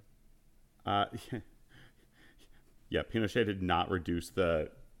failure. Uh, yeah, Pinochet did not reduce the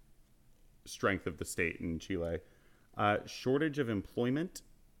strength of the state in Chile. Shortage of employment,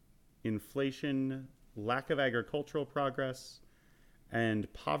 inflation, lack of agricultural progress,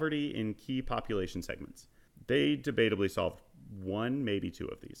 and poverty in key population segments. They debatably solved one, maybe two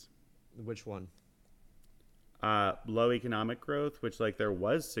of these. Which one? Low economic growth, which like there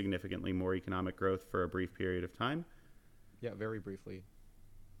was significantly more economic growth for a brief period of time. Yeah, very briefly.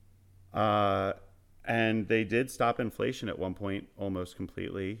 And they did stop inflation at one point almost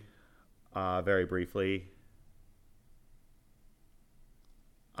completely, very briefly.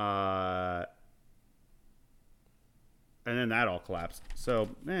 And then that all collapsed. So,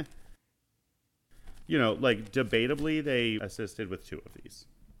 you know, like debatably, they assisted with two of these.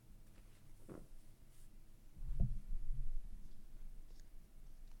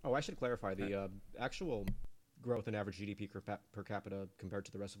 Oh, I should clarify the actual growth in average GDP per capita compared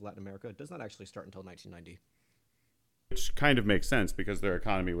to the rest of Latin America does not actually start until 1990. Which kind of makes sense because their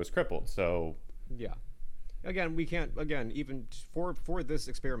economy was crippled. So, yeah. Again, we can't. Again, even for this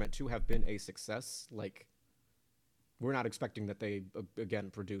experiment to have been a success, like we're not expecting that they again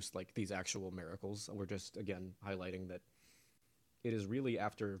produce like these actual miracles. We're just again highlighting that it is really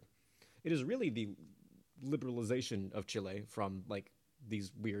the liberalization of Chile from like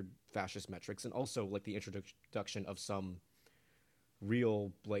these weird fascist metrics, and also like the introduction of some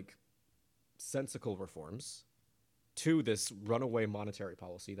real like sensical reforms to this runaway monetary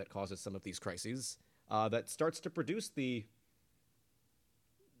policy that causes some of these crises, that starts to produce the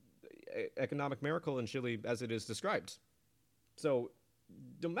economic miracle in Chile as it is described. So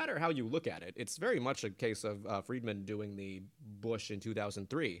no matter how you look at it, it's very much a case of Friedman doing the Bush in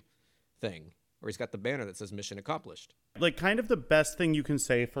 2003 thing, where he's got the banner that says mission accomplished. like, kind of the best thing you can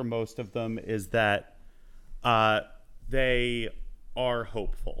say for most of them is that they are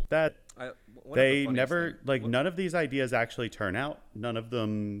hopeful. That they never, like, none of these ideas actually turn out. None of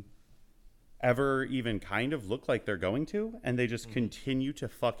them ever even kind of look like they're going to, and they just continue to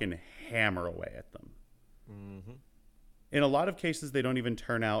fucking hammer away at them. Mm-hmm. In a lot of cases, they don't even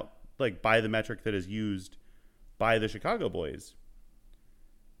turn out, like, by the metric that is used by the Chicago Boys.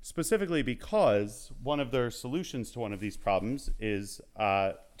 Specifically because one of their solutions to one of these problems is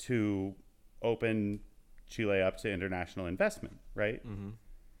to open Chile up to international investment, right? Mm-hmm.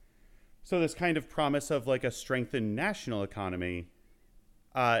 So this kind of promise of like a strengthened national economy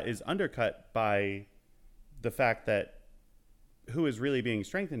is undercut by the fact that who is really being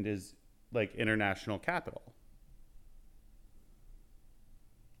strengthened is like international capital.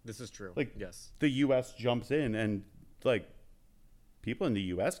 This is true. Like, yes, the U.S. jumps in and like people in the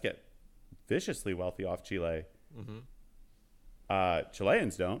U.S. get viciously wealthy off Chile. Mm-hmm.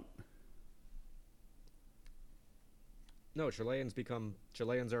 Chileans don't. No,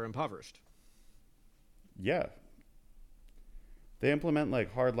 Chileans are impoverished. Yeah. They implement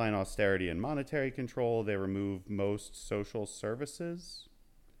like hardline austerity and monetary control. They remove most social services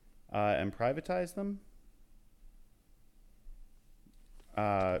and privatize them.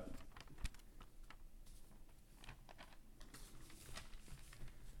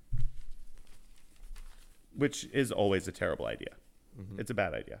 Which is always a terrible idea. Mm-hmm. It's a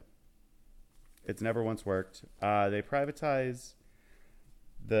bad idea. It's never once worked. They privatize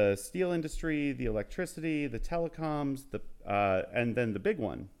the steel industry, the electricity, the telecoms, and then the big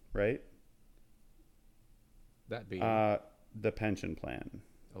one, right? That being the pension plan.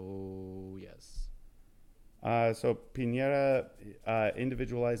 Oh, yes. So Piñera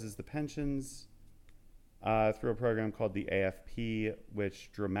individualizes the pensions through a program called the AFP,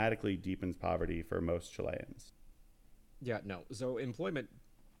 which dramatically deepens poverty for most Chileans. Yeah, no. So unemployment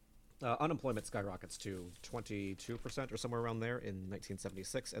skyrockets to 22% or somewhere around there in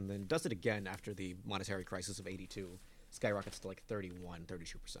 1976, and then does it again after the monetary crisis of 82, skyrockets to like 31,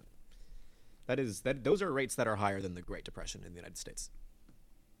 32%. Those are rates that are higher than the Great Depression in the United States.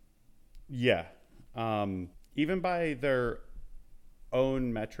 Yeah. Even by their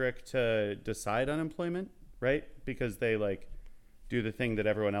own metric to decide unemployment, right? Because they like do the thing that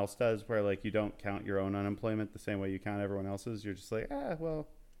everyone else does where like you don't count your own unemployment the same way you count everyone else's. You're just like, well,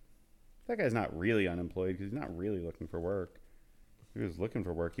 that guy's not really unemployed because he's not really looking for work. If he was looking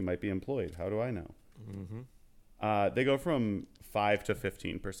for work, he might be employed. How do I know? Mm-hmm. They go from 5 to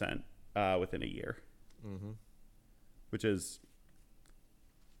 15% within a year, which is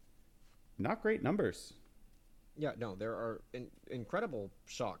not great numbers. Yeah, no, there are incredible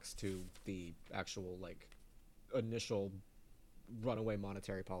shocks to the actual like initial runaway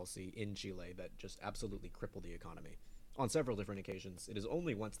monetary policy in Chile that just absolutely crippled the economy. on several different occasions. It is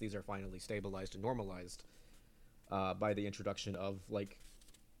only once these are finally stabilized and normalized by the introduction of like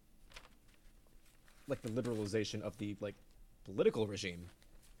the liberalization of the like political regime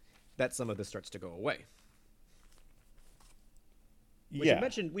that some of this starts to go away. Yeah.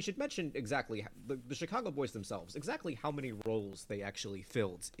 We should mention exactly the Chicago Boys themselves, exactly how many roles they actually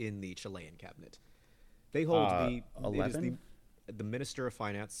filled in the Chilean cabinet. They hold it is 11? the Minister of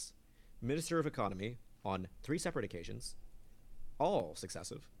Finance, Minister of Economy on 3 separate occasions, all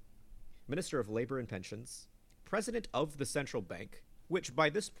successive, Minister of Labor and Pensions, President of the Central Bank, which by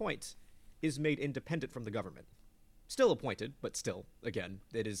this point is made independent from the government. Still appointed, but still, again,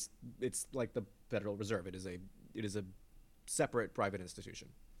 it's like the Federal Reserve. It is a separate private institution.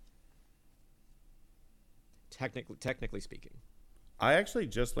 Technically speaking. I actually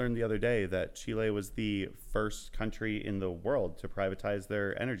just learned the other day that Chile was the first country in the world to privatize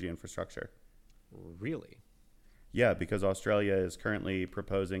their energy infrastructure. Really? Yeah, because Australia is currently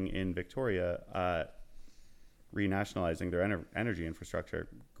proposing in Victoria renationalizing their energy infrastructure.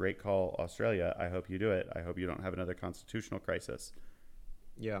 Great call, Australia. I hope you do it. I hope you don't have another constitutional crisis.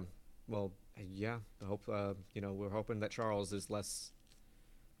 Yeah. Well, yeah. I hope we're hoping that Charles is less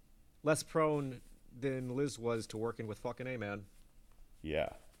prone than Liz was to working with fucking A, man. Yeah.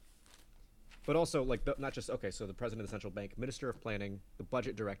 But also, like, not just so the president of the central bank, minister of planning, the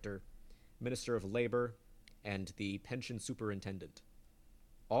budget director, minister of labor, and the pension superintendent.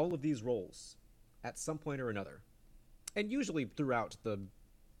 All of these roles, at some point or another, and usually throughout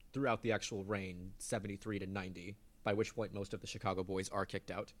the actual reign, 73 to 90, by which point most of the Chicago Boys are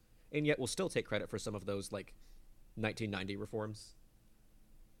kicked out, and yet will still take credit for some of those, like, 1990 reforms.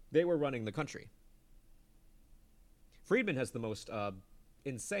 They were running the country. Friedman has the most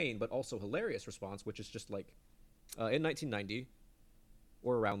insane but also hilarious response, which is just like, in 1990,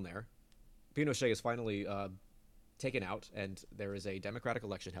 or around there, Pinochet is finally taken out, and there is a democratic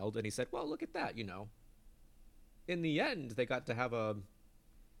election held, and he said, well, look at that, In the end, they got to have a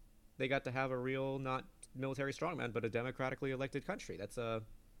real, not military strongman, but a democratically elected country. That's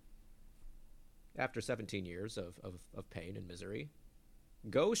after 17 years of pain and misery.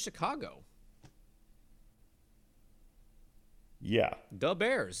 Go Chicago. Yeah. The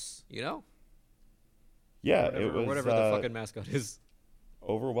Bears, Yeah, it was whatever the fucking mascot is.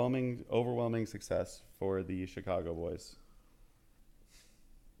 Overwhelming success for the Chicago Boys.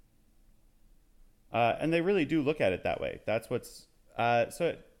 And they really do look at it that way. That's what's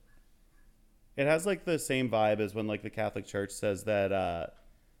so it has like the same vibe as when like the Catholic Church says that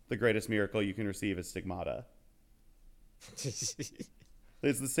the greatest miracle you can receive is stigmata.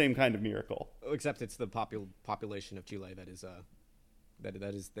 It's the same kind of miracle, except it's the population of Chile that is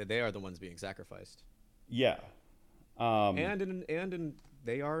they are the ones being sacrificed. Yeah, and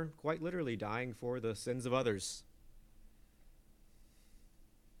they are quite literally dying for the sins of others.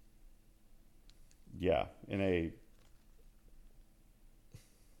 Yeah, in a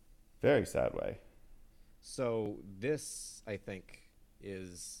very sad way. So this, I think,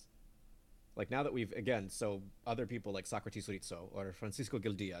 is like, now that we've, again, so other people like Socrates Rizzo or Francisco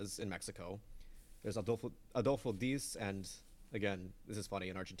Gil Diaz in Mexico, there's Adolfo Diaz, and again, this is funny,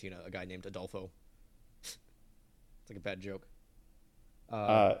 in Argentina, a guy named Adolfo. It's like a bad joke.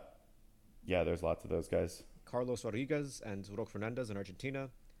 Yeah, there's lots of those guys. Carlos Rodriguez and Roque Fernandez in Argentina,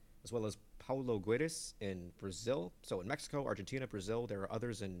 as well as Paulo Guedes in Brazil. So in Mexico, Argentina, Brazil, there are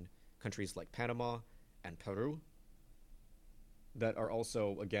others in countries like Panama and Peru that are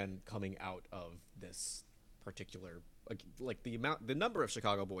also, again, coming out of this particular, like, the number of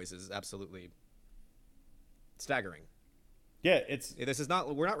Chicago Boys is absolutely staggering. Yeah, it's not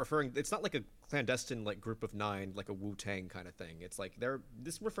like a clandestine, like, group of 9, like a Wu-Tang kind of thing. It's like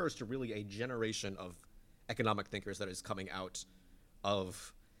this refers to really a generation of economic thinkers that is coming out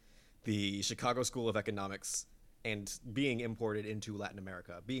of the Chicago School of Economics and being imported into Latin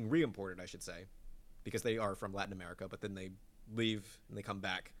America, being re-imported, I should say, because they are from Latin America, but then they leave and they come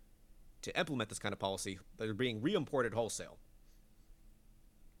back to implement this kind of policy. They're being re-imported wholesale.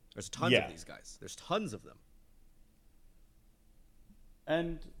 There's tons of these guys. There's tons of them.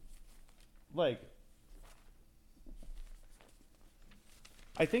 And, like,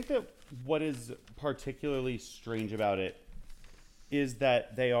 I think that what is particularly strange about it is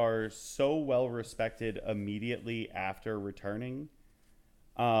that they are so well respected immediately after returning.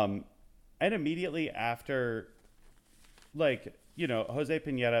 And immediately after, like, Jose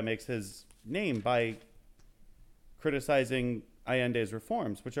Piñera makes his name by criticizing Allende's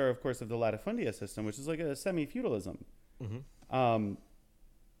reforms, which are, of course, of the latifundia system, which is like a semi-feudalism. Mm-hmm.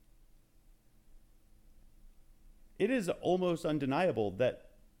 It is almost undeniable that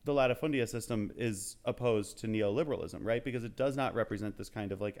the latifundia system is opposed to neoliberalism, right? Because it does not represent this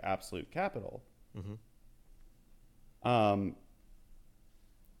kind of like absolute capital. Um,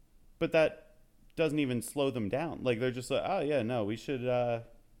 but that doesn't even slow them down. Like they're just like, oh yeah, no, we should,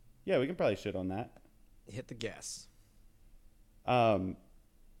 yeah, we can probably shit on that. Hit the gas.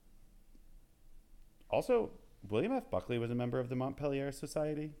 Also, William F. Buckley was a member of the Montpelier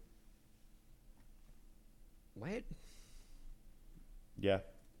Society. What? Yeah.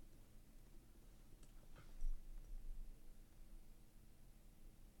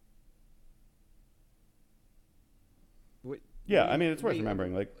 Wait, Yeah, I mean, it's worth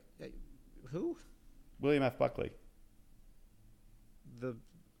remembering. Like, who? William F. Buckley. The.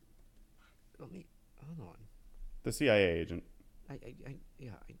 Let me. Hold on. The CIA agent.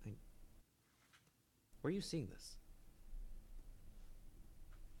 Yeah. Where are you seeing this?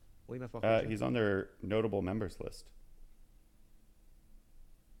 William F. Buckley. He's on their notable members list.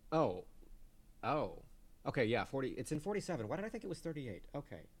 Oh. Okay, yeah, 40. It's in 47. Why did I think it was 38?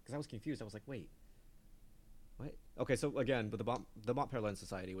 Okay, because I was confused. I was like, wait. What? Okay, so again, but the Montpelier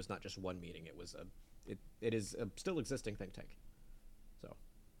Society was not just one meeting. It was it is a still existing think tank. So.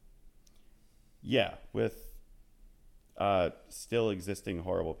 Yeah, with still existing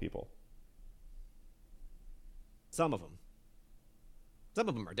horrible people. Some of them. Some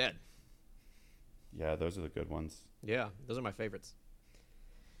of them are dead. Yeah, those are the good ones. Yeah, those are my favorites.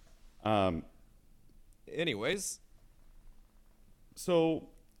 Um, Anyways. So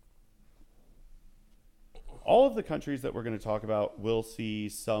all of the countries that we're going to talk about will see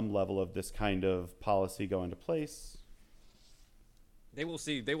some level of this kind of policy go into place. They will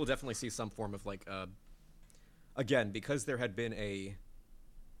definitely see some form of like again, because there had been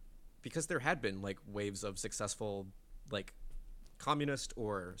like waves of successful like communist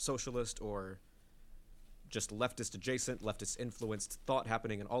or socialist or just leftist adjacent, leftist influenced thought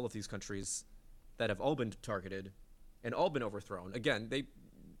happening in all of these countries that have all been targeted and all been overthrown. Again,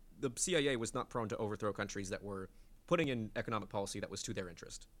 the CIA was not prone to overthrow countries that were putting in economic policy that was to their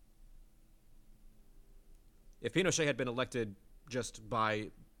interest. If Pinochet had been elected just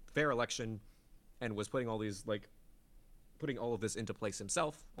by fair election and was putting all of this into place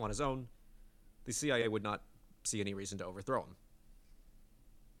himself on his own, the CIA would not see any reason to overthrow him.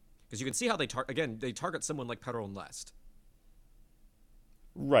 Because you can see how they target someone like Peron Lest.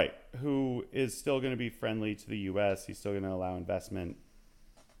 Right, who is still going to be friendly to the U.S. He's still going to allow investment.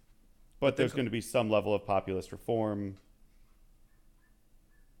 But there's going to be some level of populist reform.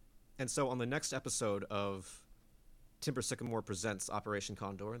 And so on the next episode of Timber Sycamore Presents Operation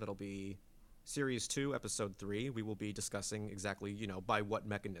Condor, that'll be Series 2, Episode 3, we will be discussing exactly, by what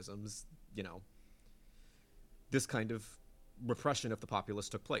mechanisms, this kind of repression of the populace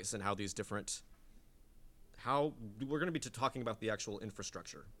took place and how we're going to be talking about the actual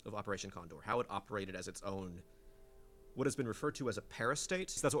infrastructure of Operation Condor, how it operated as its own, what has been referred to as a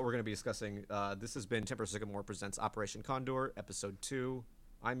parastate. So that's what we're going to be discussing. This has been Timber Sycamore Presents Operation Condor, Episode 2.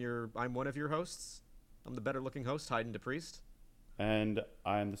 I'm one of your hosts. I'm the better-looking host, Hayden DePriest. And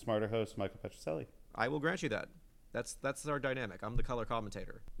I'm the smarter host, Michael Petrocelli. I will grant you that. That's our dynamic. I'm the color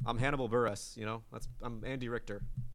commentator. I'm Hannibal Buress, I'm Andy Richter.